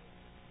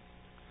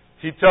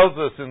 He tells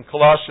us in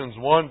Colossians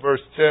 1,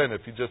 verse 10,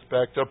 if you just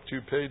backed up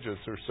 2 pages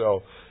or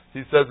so,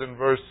 he says in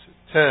verse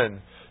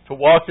 10, to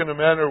walk in a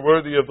manner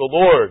worthy of the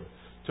Lord,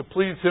 to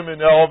please Him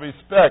in all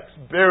respects,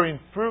 bearing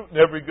fruit in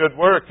every good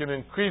work, and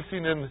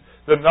increasing in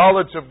the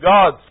knowledge of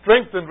God,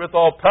 strengthened with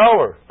all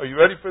power. Are you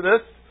ready for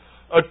this?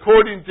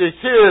 According to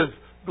His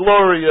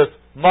glorious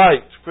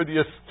might, for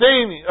the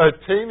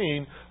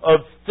attaining of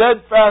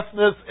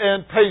steadfastness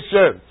and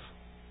patience.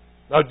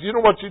 Now, do you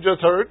know what you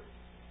just heard?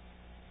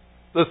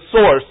 The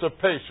source of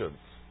patience.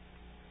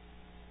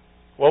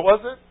 What was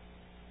it?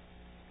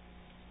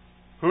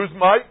 Whose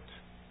might?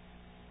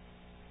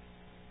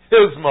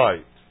 His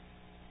might.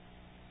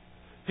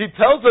 He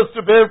tells us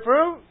to bear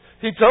fruit.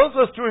 He tells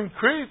us to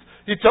increase.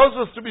 He tells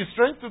us to be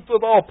strengthened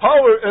with all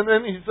power. And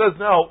then He says,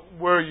 now,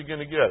 where are you going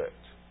to get it?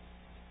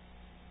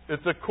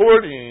 It's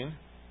according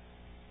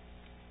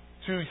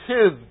to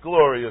His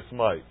glorious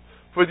might,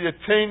 for the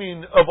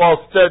attaining of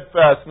all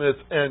steadfastness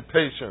and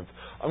patience.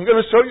 I'm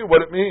going to show you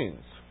what it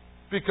means.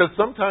 Because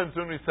sometimes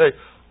when we say,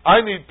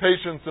 I need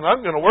patience and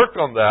I'm going to work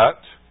on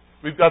that,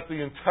 we've got the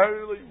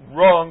entirely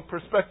wrong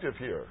perspective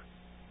here.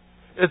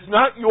 It's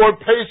not your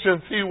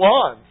patience He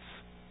wants.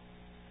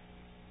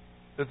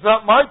 It's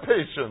not my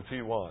patience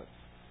He wants.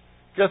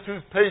 Guess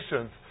whose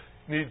patience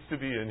needs to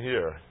be in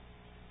here?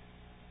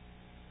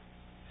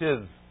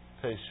 His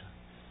patience.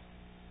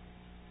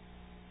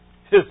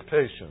 His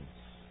patience.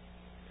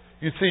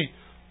 You see,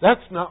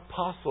 that's not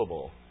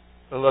possible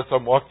unless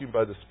I'm walking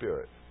by the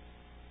Spirit.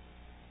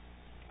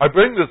 I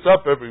bring this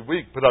up every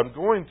week, but I'm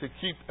going to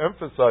keep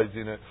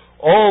emphasizing it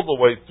all the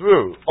way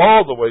through.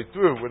 All the way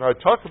through. When I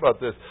talk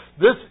about this,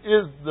 this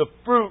is the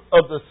fruit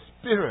of the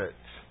Spirit.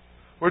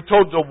 We're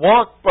told to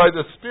walk by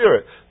the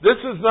Spirit. This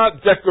is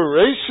not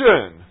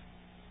decoration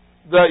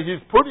that He's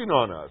putting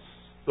on us.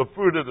 The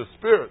fruit of the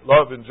Spirit,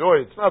 love and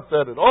joy. It's not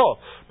that at all.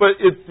 But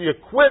it's the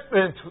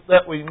equipment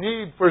that we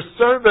need for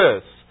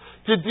service.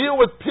 To deal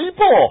with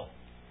people.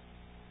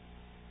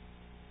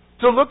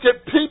 To look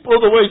at people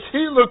the way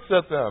He looks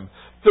at them.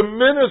 To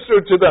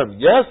minister to them.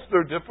 Yes,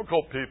 they're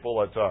difficult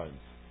people at times.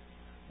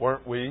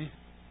 Weren't we?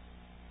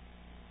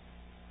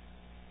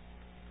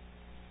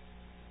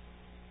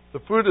 The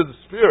fruit of the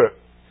Spirit,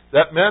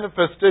 that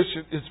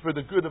manifestation is for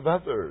the good of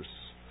others.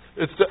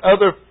 It's to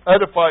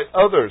edify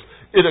others.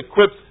 It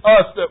equips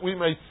us that we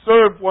may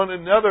serve one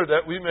another,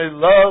 that we may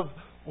love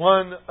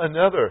one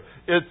another.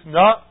 It's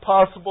not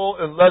possible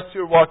unless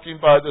you're walking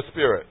by the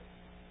Spirit.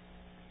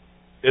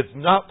 It's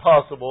not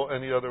possible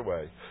any other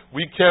way.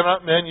 We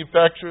cannot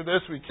manufacture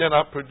this. We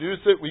cannot produce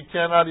it. We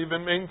cannot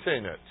even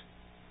maintain it.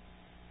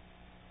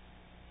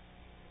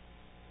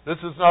 This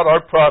is not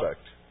our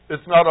product.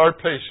 It's not our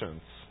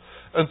patience.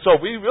 And so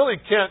we really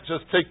can't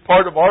just take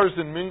part of ours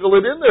and mingle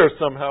it in there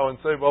somehow and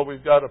say, well,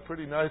 we've got a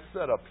pretty nice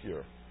setup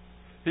here.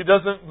 He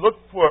doesn't look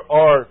for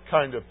our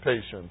kind of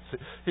patience.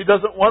 He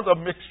doesn't want a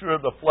mixture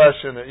of the flesh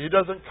in it. He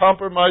doesn't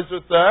compromise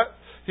with that.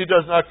 He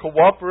does not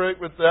cooperate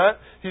with that.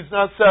 He's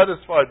not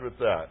satisfied with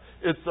that.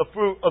 It's the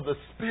fruit of the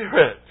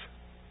Spirit.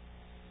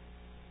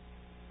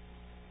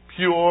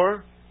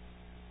 Pure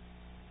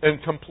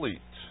and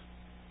complete.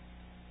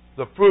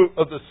 The fruit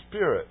of the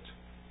Spirit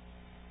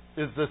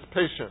is this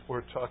patience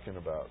we're talking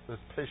about. This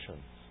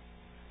patience.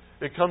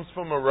 It comes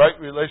from a right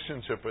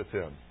relationship with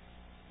Him.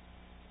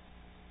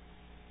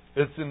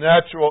 It's the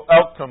natural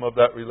outcome of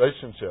that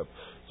relationship.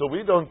 So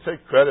we don't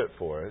take credit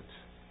for it.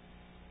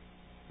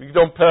 We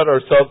don't pat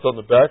ourselves on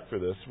the back for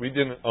this. We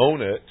didn't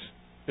own it.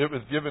 It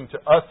was given to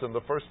us in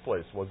the first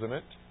place, wasn't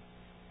it?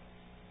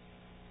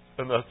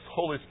 And the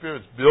Holy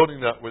Spirit's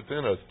building that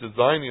within us,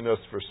 designing us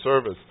for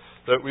service.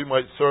 that we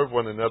might serve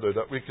one another,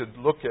 that we could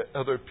look at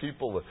other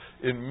people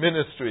in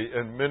ministry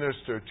and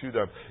minister to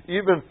them.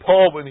 Even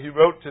Paul, when he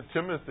wrote to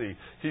Timothy,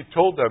 he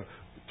told him,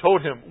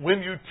 when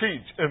you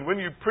teach and when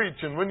you preach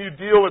and when you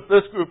deal with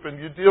this group and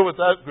you deal with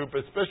that group,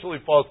 especially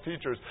false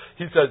teachers,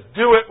 he says,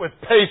 do it with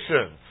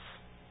patience.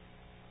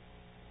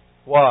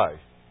 Why?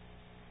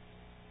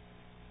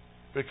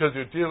 Because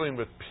you're dealing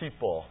with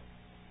people.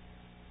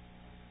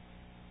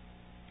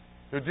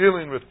 You're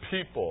dealing with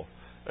people.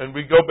 And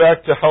we go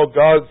back to how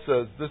God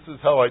says, this is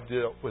how I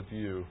deal with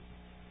you.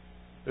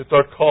 It's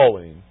our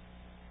calling.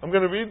 I'm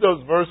going to read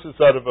those verses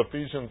out of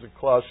Ephesians and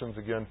Colossians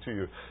again to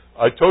you.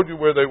 I told you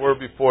where they were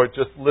before.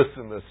 Just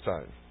listen this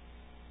time.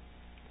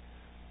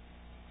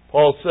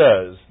 Paul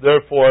says,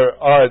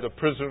 therefore, I, the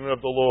prisoner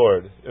of the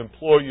Lord,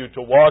 implore you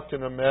to walk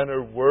in a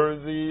manner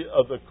worthy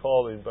of the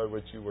calling by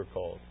which you were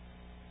called,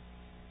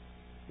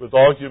 with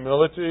all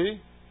humility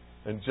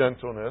and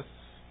gentleness,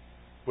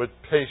 with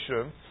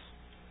patience,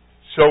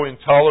 showing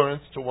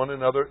tolerance to one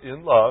another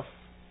in love,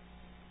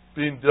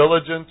 being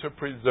diligent to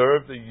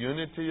preserve the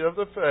unity of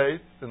the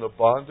faith in the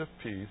bond of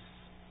peace.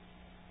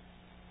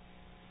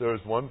 There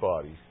is one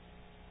body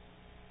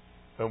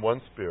and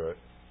one Spirit,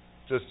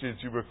 just as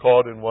you were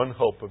called in one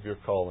hope of your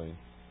calling.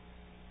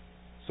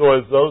 So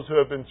as those who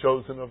have been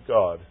chosen of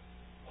God,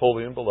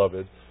 holy and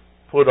beloved,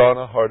 put on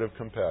a heart of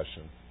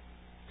compassion,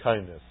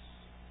 kindness,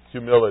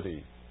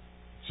 humility,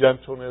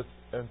 gentleness,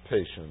 and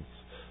patience,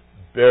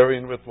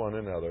 bearing with one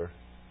another,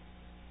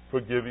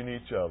 forgiving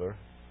each other.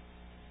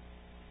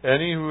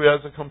 Any who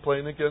has a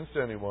complaint against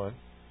anyone,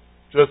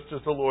 just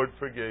as the Lord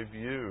forgave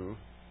you,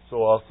 so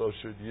also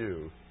should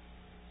you,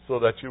 so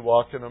that you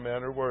walk in a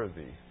manner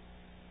worthy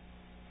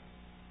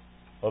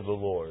of the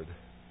Lord,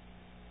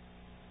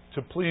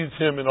 to please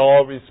Him in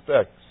all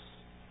respects,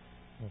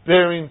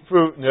 bearing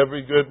fruit in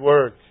every good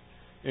work,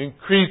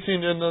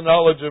 increasing in the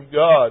knowledge of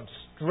God,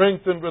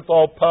 strengthened with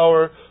all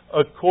power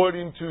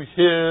according to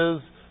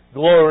His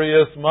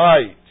glorious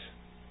might,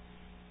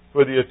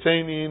 for the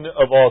attaining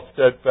of all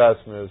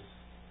steadfastness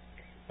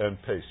and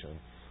patience.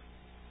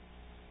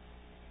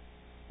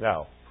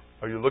 Now,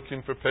 are you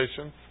looking for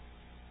patience?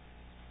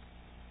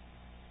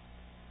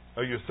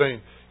 Are you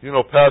saying,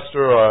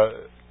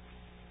 Pastor,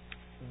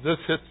 this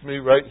hits me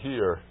right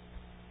here,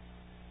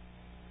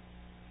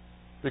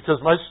 because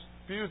my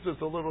fuse is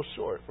a little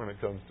short when it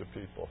comes to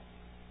people.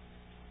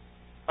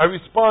 I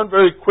respond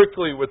very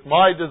quickly with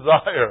my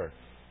desire.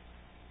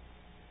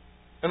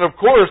 And of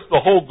course, the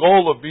whole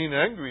goal of being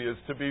angry is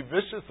to be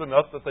vicious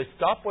enough that they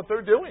stop what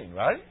they're doing,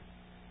 right?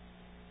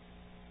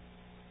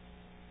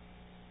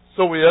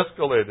 So we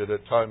escalate it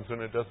at times when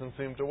it doesn't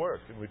seem to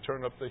work, and we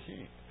turn up the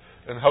heat.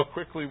 And how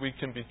quickly we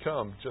can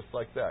become just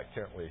like that,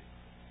 can't we?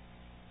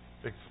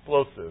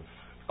 Explosive,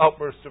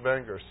 outbursts of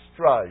anger,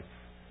 strife,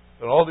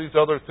 and all these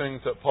other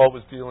things that Paul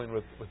was dealing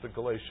with the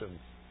Galatians.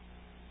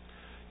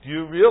 Do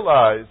you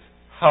realize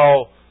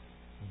how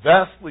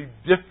vastly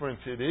different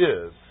it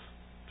is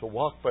to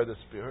walk by the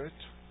Spirit?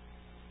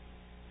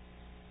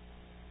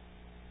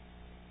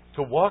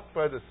 To walk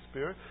by the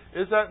Spirit?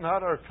 Is that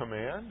not our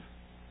command?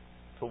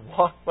 To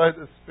walk by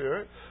the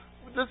Spirit?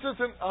 This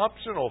isn't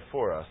optional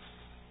for us.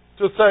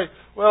 To say,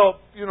 well,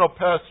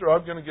 Pastor,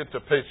 I'm going to get to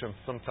patience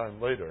sometime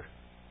later.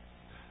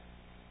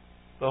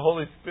 The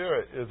Holy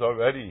Spirit is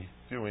already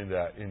doing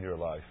that in your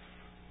life.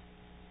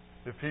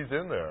 If He's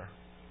in there.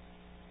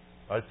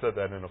 I said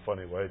that in a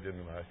funny way,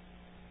 didn't I?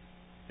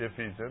 If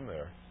He's in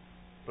there.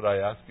 But I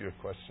ask you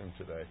a question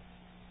today.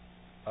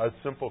 A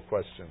simple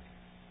question.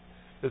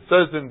 It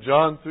says in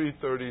John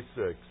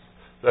 3:36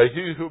 that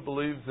he who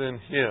believes in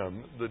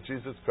Him, that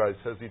Jesus Christ,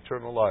 has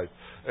eternal life.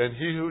 And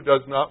he who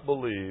does not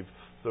believe,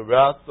 the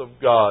wrath of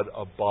God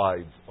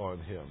abides on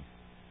him.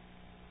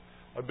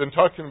 I've been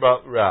talking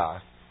about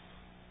wrath.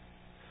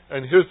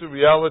 And here's the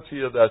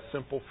reality of that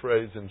simple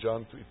phrase in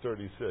John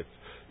 3:36.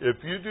 If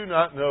you do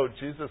not know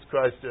Jesus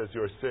Christ as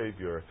your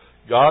Savior,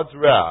 God's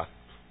wrath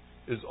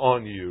is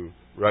on you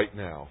right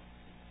now.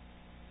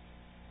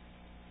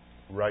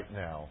 Right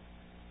now.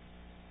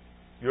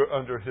 You're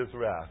under His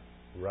wrath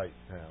right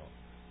now.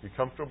 You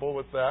comfortable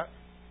with that?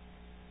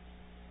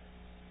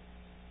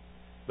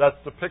 That's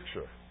the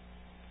picture.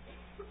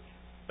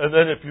 And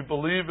then if you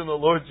believe in the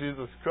Lord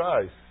Jesus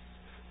Christ,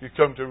 you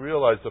come to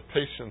realize the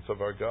patience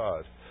of our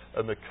God,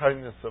 and the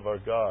kindness of our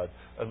God,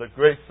 and the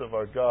grace of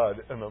our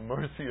God, and the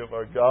mercy of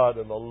our God,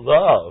 and the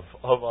love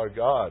of our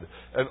God,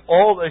 and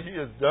all that He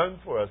has done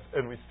for us.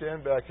 And we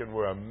stand back and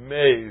we're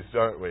amazed,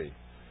 aren't we?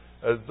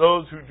 As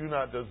those who do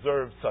not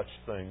deserve such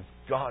things,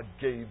 God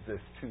gave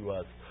this to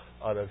us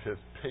out of His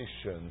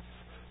patience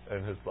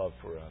and His love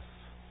for us.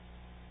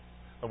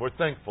 And we're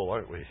thankful,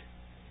 aren't we?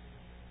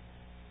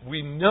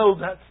 We know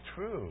that's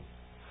true.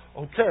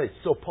 Okay,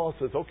 so Paul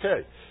says,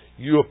 okay,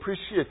 you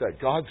appreciate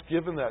that. God's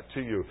given that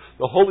to you.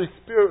 The Holy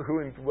Spirit who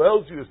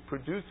indwells you is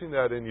producing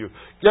that in you.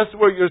 Guess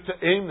where you're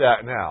to aim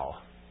that now?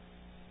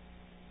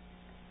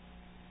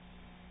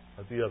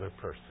 At the other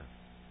person.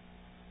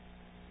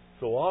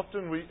 So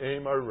often we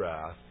aim our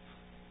wrath.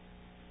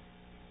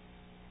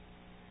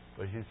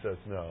 But He says,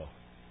 no.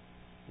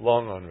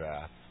 Long on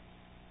wrath.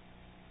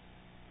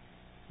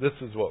 This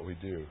is what we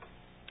do.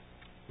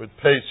 With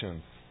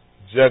patience,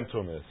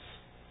 gentleness,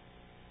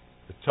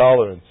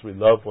 tolerance, we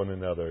love one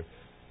another,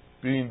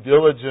 being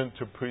diligent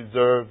to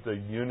preserve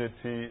the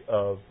unity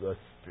of the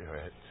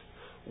Spirit.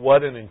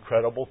 What an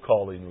incredible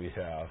calling we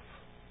have.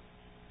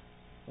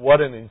 What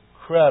an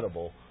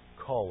incredible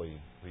calling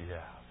we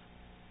have.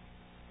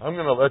 I'm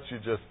going to let you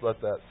just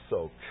let that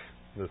soak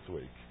this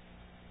week.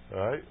 All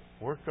right?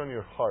 Work on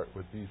your heart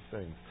with these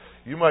things.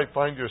 You might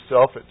find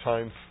yourself at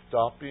times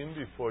stopping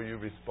before you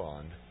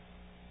respond.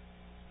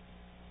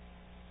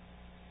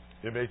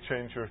 It may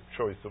change your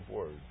choice of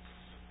words.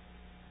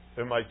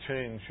 It might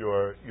change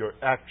your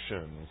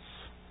actions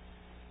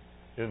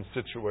in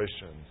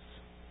situations.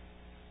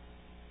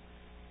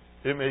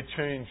 It may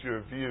change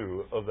your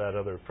view of that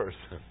other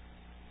person.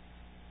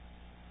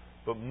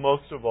 But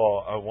most of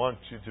all, I want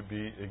you to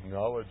be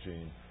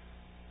acknowledging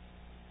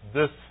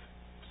this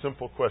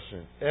simple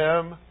question.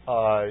 Am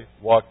I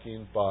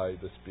walking by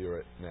the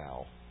Spirit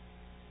now?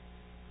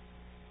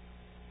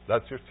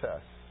 That's your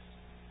test.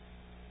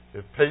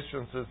 If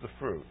patience is the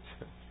fruit,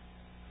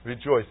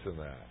 rejoice in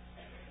that.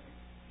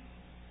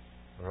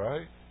 All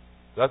right?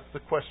 That's the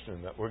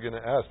question that we're going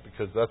to ask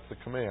because that's the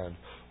command.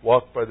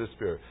 Walk by the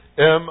Spirit.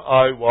 Am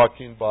I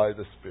walking by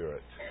the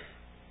Spirit?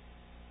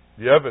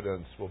 The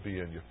evidence will be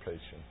in your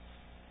patience.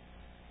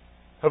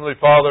 Heavenly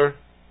Father,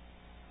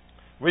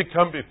 we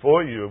come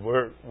before you.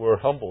 We're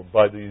humbled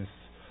by these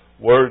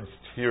words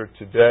here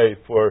today,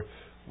 for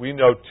we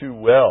know too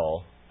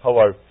well how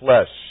our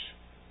flesh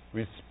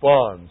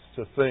responds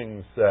to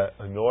things that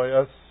annoy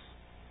us.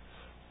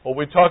 Well,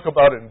 we talk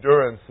about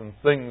endurance and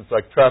things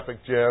like traffic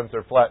jams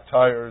or flat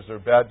tires or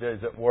bad days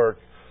at work.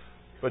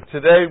 But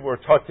today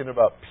we're talking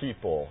about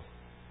people.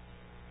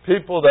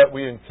 People that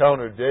we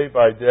encounter day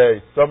by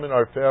day. Some in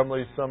our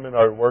family, some in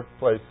our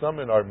workplace, some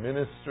in our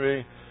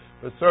ministry.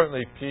 But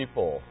certainly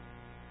people.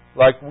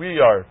 Like we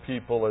are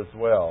people as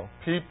well.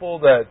 People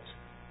that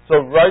so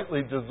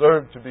rightly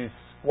deserve to be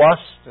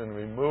squashed and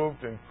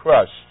removed and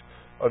crushed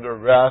under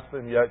wrath.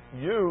 And yet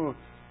you,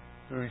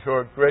 through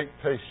your great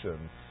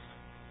patience,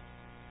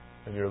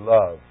 and your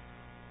love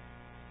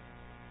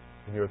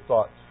and your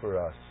thoughts for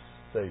us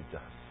saved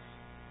us.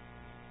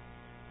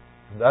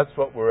 And that's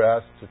what we're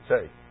asked to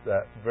take.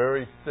 That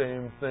very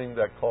same thing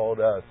that called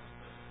us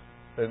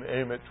and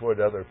aim it toward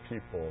other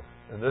people.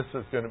 And this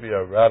is going to be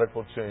a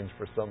radical change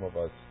for some of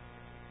us.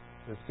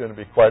 It's going to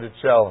be quite a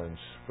challenge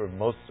for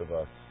most of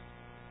us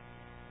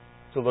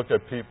to look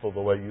at people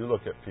the way you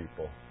look at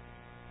people.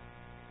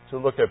 To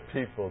look at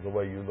people the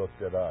way you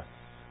looked at us.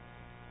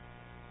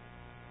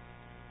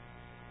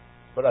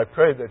 But I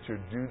pray that you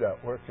do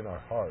that work in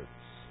our hearts,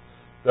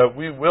 that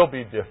we will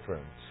be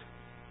different,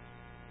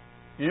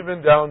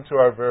 even down to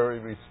our very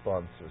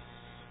responses.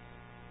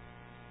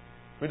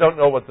 We don't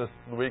know what this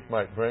week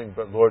might bring,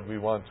 but Lord, we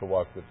want to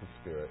walk with the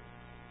Spirit.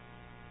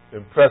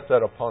 Impress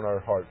that upon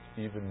our hearts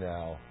even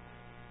now.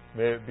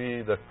 May it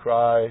be the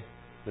cry,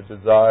 the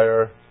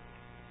desire,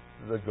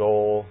 the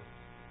goal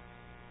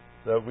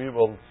that we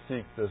will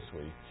seek this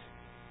week.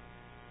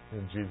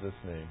 In Jesus'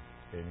 name,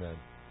 amen.